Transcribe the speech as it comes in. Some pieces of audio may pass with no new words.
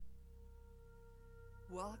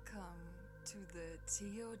Welcome to the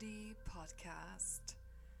TOD podcast.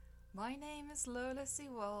 My name is Lolas.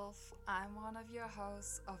 I'm one of your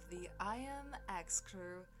hosts of the I Am X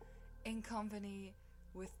crew, in company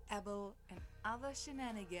with Abel and other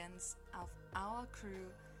shenanigans of our crew.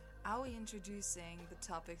 Are we introducing the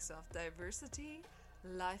topics of diversity,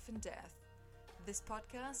 life and death? This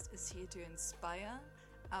podcast is here to inspire,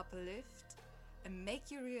 uplift, and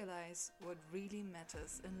make you realize what really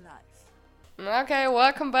matters in life. Okay,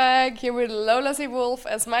 welcome back. Here with Lolas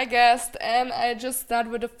as my guest, and I just start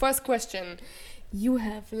with the first question. You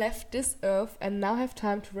have left this earth and now have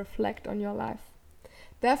time to reflect on your life.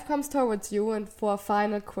 Death comes towards you and for a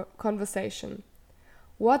final conversation.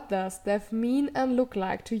 What does death mean and look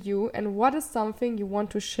like to you, and what is something you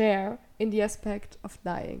want to share in the aspect of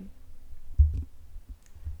dying?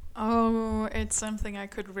 Oh, it's something I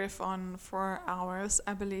could riff on for hours,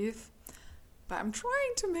 I believe. But I'm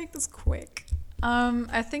trying to make this quick.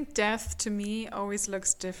 I think death to me always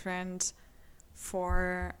looks different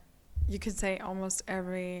for, you could say, almost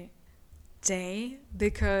every day,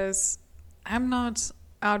 because I'm not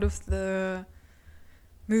out of the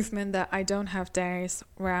movement that I don't have days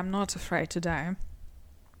where I'm not afraid to die.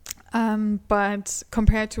 But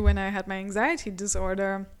compared to when I had my anxiety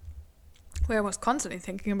disorder, where I was constantly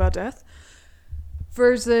thinking about death,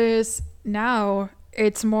 versus now,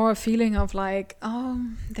 it's more a feeling of like,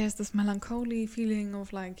 there's this melancholy feeling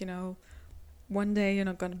of like, one day you're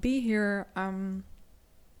not going to be here.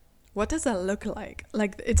 What does that look like?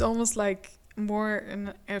 Like, it's almost like more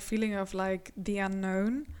a feeling of like the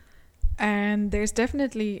unknown. And there's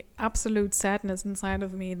definitely absolute sadness inside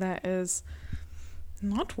of me that is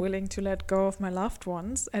not willing to let go of my loved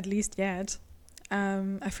ones, at least yet.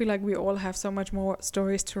 I feel like we all have so much more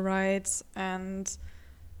stories to write and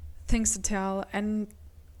things to tell, and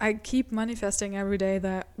I keep manifesting every day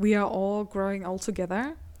that we are all growing all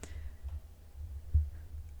together.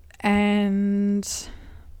 And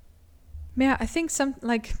yeah, I think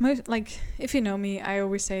if you know me, I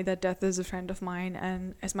always say that death is a friend of mine,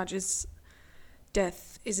 and as much as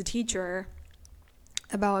death is a teacher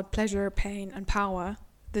about pleasure, pain, and power,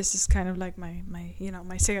 this is kind of like my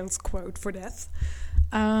sales quote for death,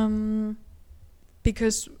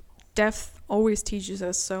 because death always teaches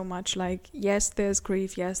us so much. Like, yes, there's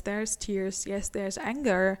grief, yes, there's tears, yes, there's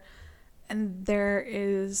anger, and there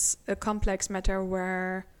is a complex matter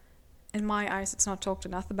where, in my eyes, it's not talked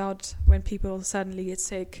enough about when people suddenly get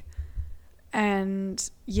sick. And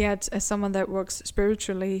yet, as someone that works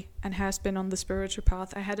spiritually and has been on the spiritual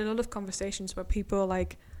path, I had a lot of conversations where people,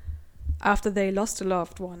 like, after they lost a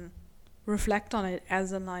loved one, reflect on it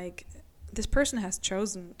as in, like, this person has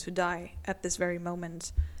chosen to die at this very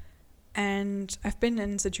moment. And I've been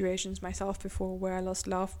in situations myself before where I lost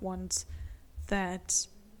loved ones that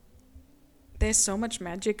there's so much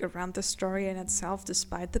magic around the story in itself,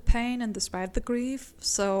 despite the pain and despite the grief.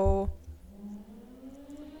 So,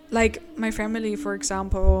 like, my family, for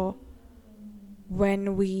example,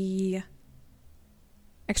 when we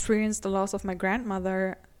experienced the loss of my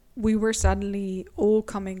grandmother, we were suddenly all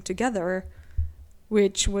coming together,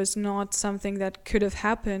 which was not something that could have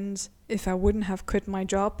happened if I wouldn't have quit my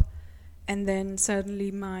job. And then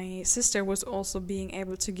suddenly my sister was also being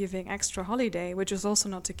able to give an extra holiday, which is also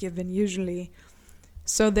not a given usually.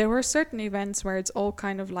 So there were certain events where it's all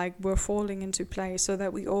kind of like we're falling into place so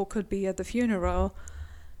that we all could be at the funeral.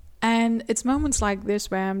 And it's moments like this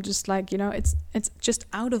where I'm just like, it's just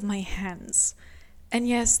out of my hands. And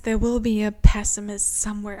yes, there will be a pessimist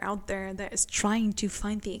somewhere out there that is trying to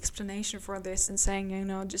find the explanation for this and saying,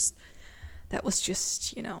 that was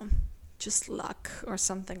just luck or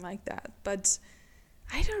something like that. But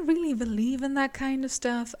I don't really believe in that kind of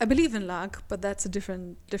stuff. I believe in luck, but that's a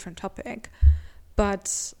different topic.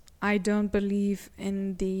 But I don't believe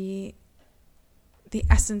in the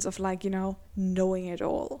essence of knowing it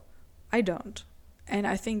all. I don't. And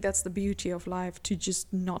I think that's the beauty of life, to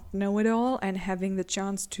just not know it all and having the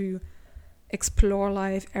chance to explore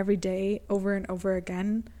life every day over and over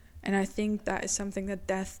again. And I think that is something that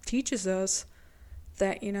death teaches us,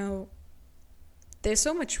 that there's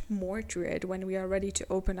so much more to it when we are ready to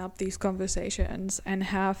open up these conversations and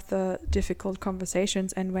have the difficult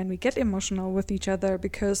conversations, and when we get emotional with each other,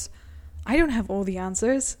 because I don't have all the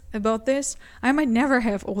answers about this. I might never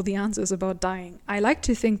have all the answers about dying. I like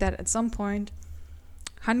to think that at some point,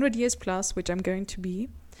 100 years plus, which I'm going to be,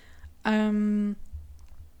 I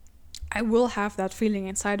will have that feeling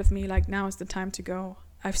inside of me, like, now is the time to go.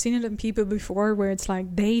 I've seen it in people before where it's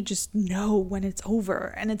like they just know when it's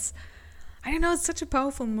over, and it's such a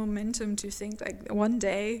powerful momentum to think like one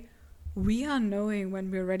day we are knowing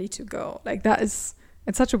when we're ready to go. Like, that is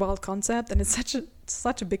it's such a wild concept, and it's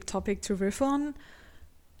such a big topic to riff on.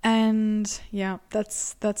 And yeah,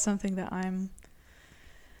 that's something that I'm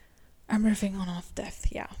riffing on off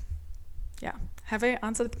depth. Yeah. Have I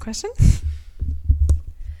answered the question?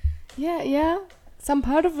 Yeah. Some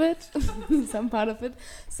part of it.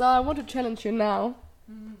 So I want to challenge you now,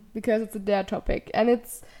 because it's a dare topic. And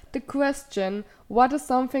it's the question, what is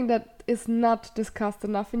something that is not discussed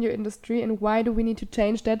enough in your industry, and why do we need to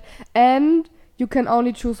change that? And you can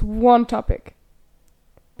only choose one topic,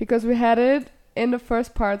 because we had it in the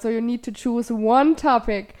first part. So you need to choose one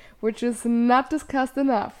topic which is not discussed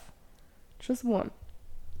enough. Just one.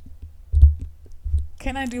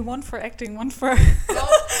 Can I do one for acting, one for...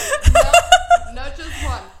 No, just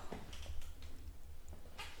one.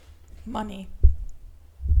 Money.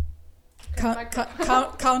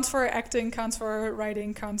 Counts for acting, counts for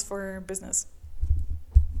writing, counts for business.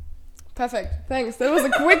 Perfect. Thanks. That was a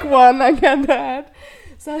quick one. I get that.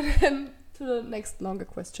 So then to the next longer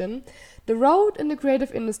question. The road in the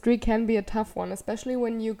creative industry can be a tough one, especially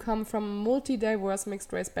when you come from a multi-diverse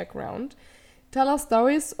mixed race background. Tell us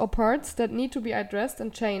stories or parts that need to be addressed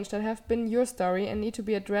and changed, that have been your story and need to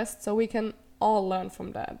be addressed, so we can all learn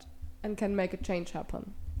from that and can make a change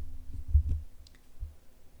happen.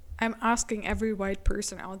 I'm asking every white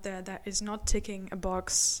person out there that is not ticking a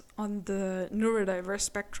box on the neurodiverse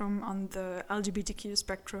spectrum, on the LGBTQ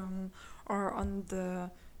spectrum, or on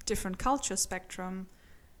the different culture spectrum,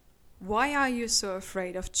 why are you so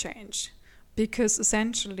afraid of change? Because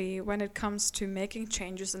essentially, when it comes to making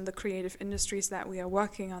changes in the creative industries that we are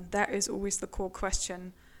working on, that is always the core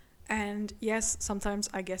question. And yes, sometimes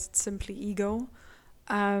I guess it's simply ego.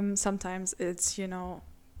 Sometimes it's,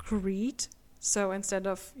 greed. So instead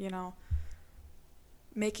of,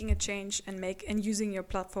 making a change and using your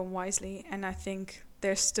platform wisely, and I think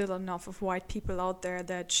there's still enough of white people out there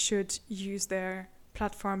that should use their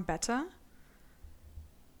platform better.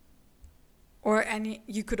 Or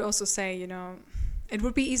you could also say, it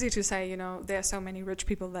would be easy to say, there are so many rich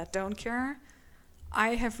people that don't care. I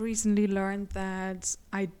have recently learned that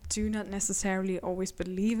I do not necessarily always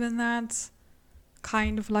believe in that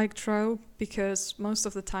kind of trope, because most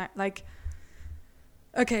of the time,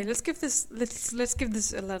 okay, let's give this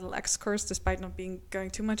a little excursus, despite not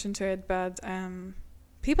going too much into it. But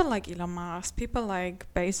people like Elon Musk, people like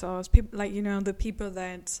Bezos, people like the people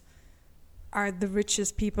that are the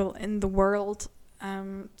richest people in the world,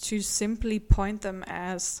 to simply point them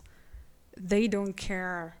as they don't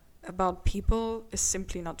care about people is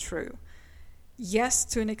simply not true. Yes,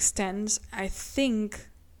 to an extent, I think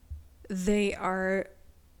they are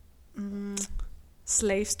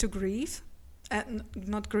slaves to greed,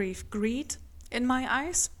 greed in my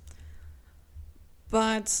eyes.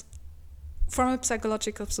 But from a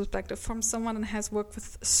psychological perspective, from someone that has worked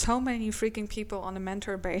with so many freaking people on a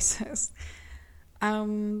mentor basis,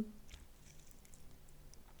 the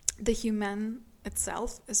human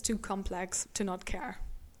itself is too complex to not care.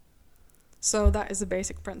 So that is a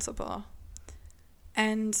basic principle.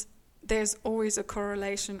 And there's always a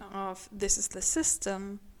correlation of this is the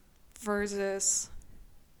system versus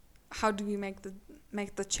how do we make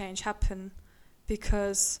the change happen,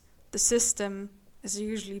 because the system is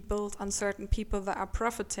usually built on certain people that are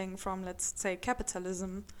profiting from, let's say,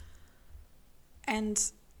 capitalism,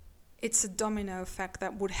 and it's a domino effect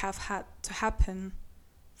that would have had to happen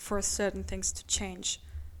for certain things to change.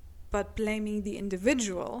 But blaming the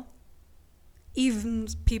individual, even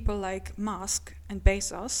people like Musk and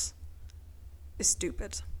Bezos, is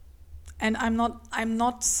stupid. And I'm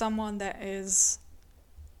not someone that is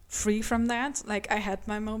free from that. I had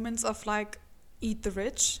my moments of eat the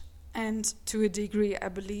rich, and to a degree I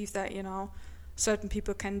believe that certain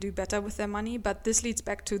people can do better with their money. But this leads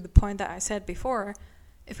back to the point that I said before.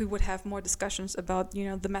 If we would have more discussions about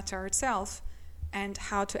the matter itself and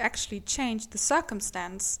how to actually change the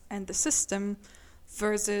circumstance and the system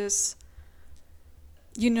versus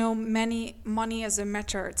money as a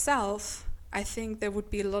matter itself, I think there would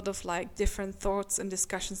be a lot of different thoughts and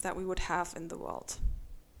discussions that we would have in the world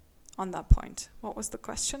on that point. What was the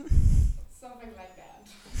question? Something like that.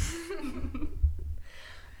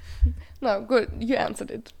 No, good. You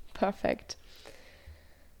answered it. Perfect.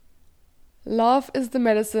 Love is the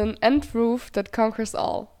medicine and truth that conquers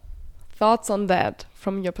all. Thoughts on that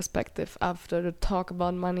from your perspective after the talk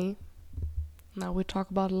about money? Now we talk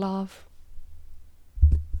about love.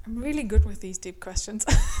 I'm really good with these deep questions.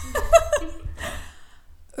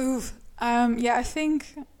 Oof. I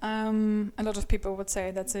think a lot of people would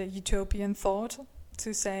say that's a utopian thought,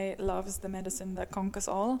 to say love is the medicine that conquers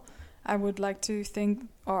all. I would like to think,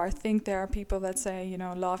 or I think there are people that say,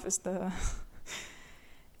 love is the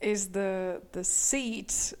is the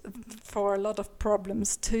seed for a lot of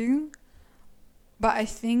problems too. But I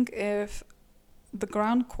think if the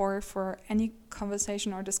ground core for any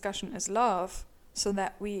conversation or discussion is love, so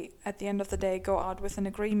that we at the end of the day go out with an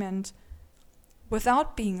agreement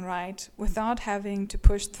without being right, without having to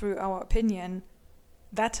push through our opinion,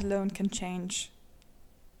 that alone can change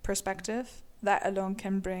perspective. That alone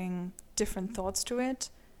can bring different thoughts to it.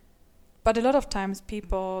 But a lot of times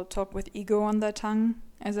people talk with ego on their tongue,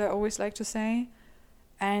 as I always like to say.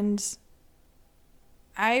 And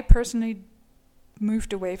I personally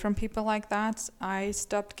moved away from people like that. I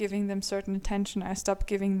stopped giving them certain attention. I stopped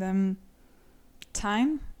giving them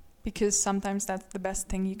time, because sometimes that's the best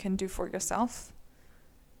thing you can do for yourself.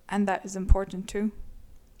 And that is important too.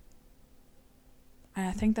 And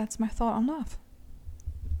I think that's my thought on love.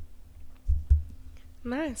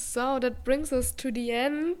 Nice. So that brings us to the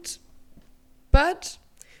end. But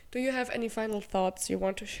do you have any final thoughts you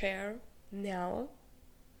want to share now?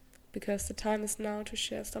 Because the time is now to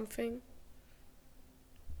share something.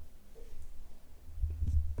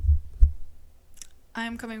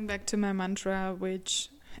 I'm coming back to my mantra, which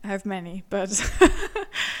I have many, but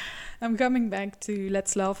I'm coming back to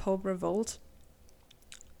let's love, hope, revolt.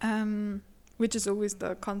 Which is always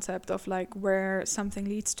the concept of like where something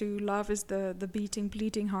leads to. Love is the beating,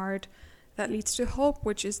 bleeding heart that leads to hope,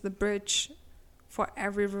 which is the bridge for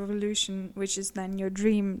every revolution, which is then your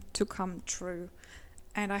dream to come true.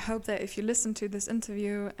 And I hope that if you listen to this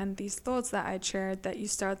interview and these thoughts that I shared, that you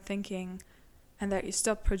start thinking and that you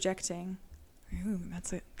stop projecting. Ooh,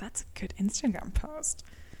 that's a good Instagram post.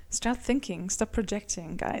 Start thinking, stop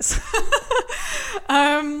projecting, guys.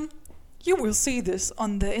 You will see this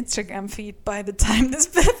on the Instagram feed by the time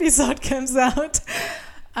this episode comes out.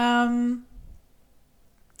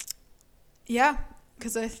 Yeah,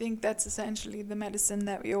 because I think that's essentially the medicine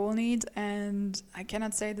that we all need. And I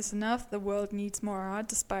cannot say this enough. The world needs more art,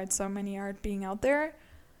 despite so many art being out there.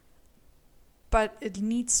 But it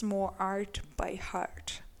needs more art by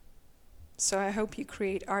heart. So I hope you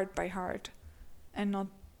create art by heart and not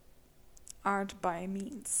art by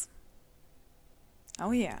means.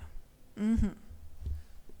 Oh yeah. Mm-hmm.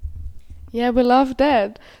 Yeah, we love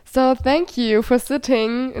that. So thank you for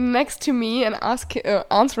sitting next to me and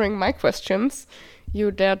answering my questions you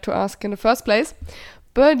dared to ask in the first place.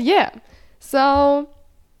 But yeah, so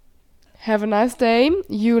have a nice day.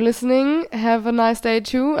 You listening, have a nice day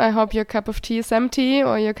too. I hope your cup of tea is empty,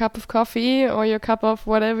 or your cup of coffee, or your cup of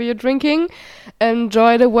whatever you're drinking.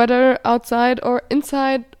 Enjoy the weather outside or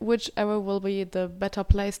inside, whichever will be the better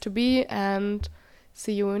place to be, and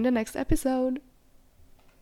see you in the next episode.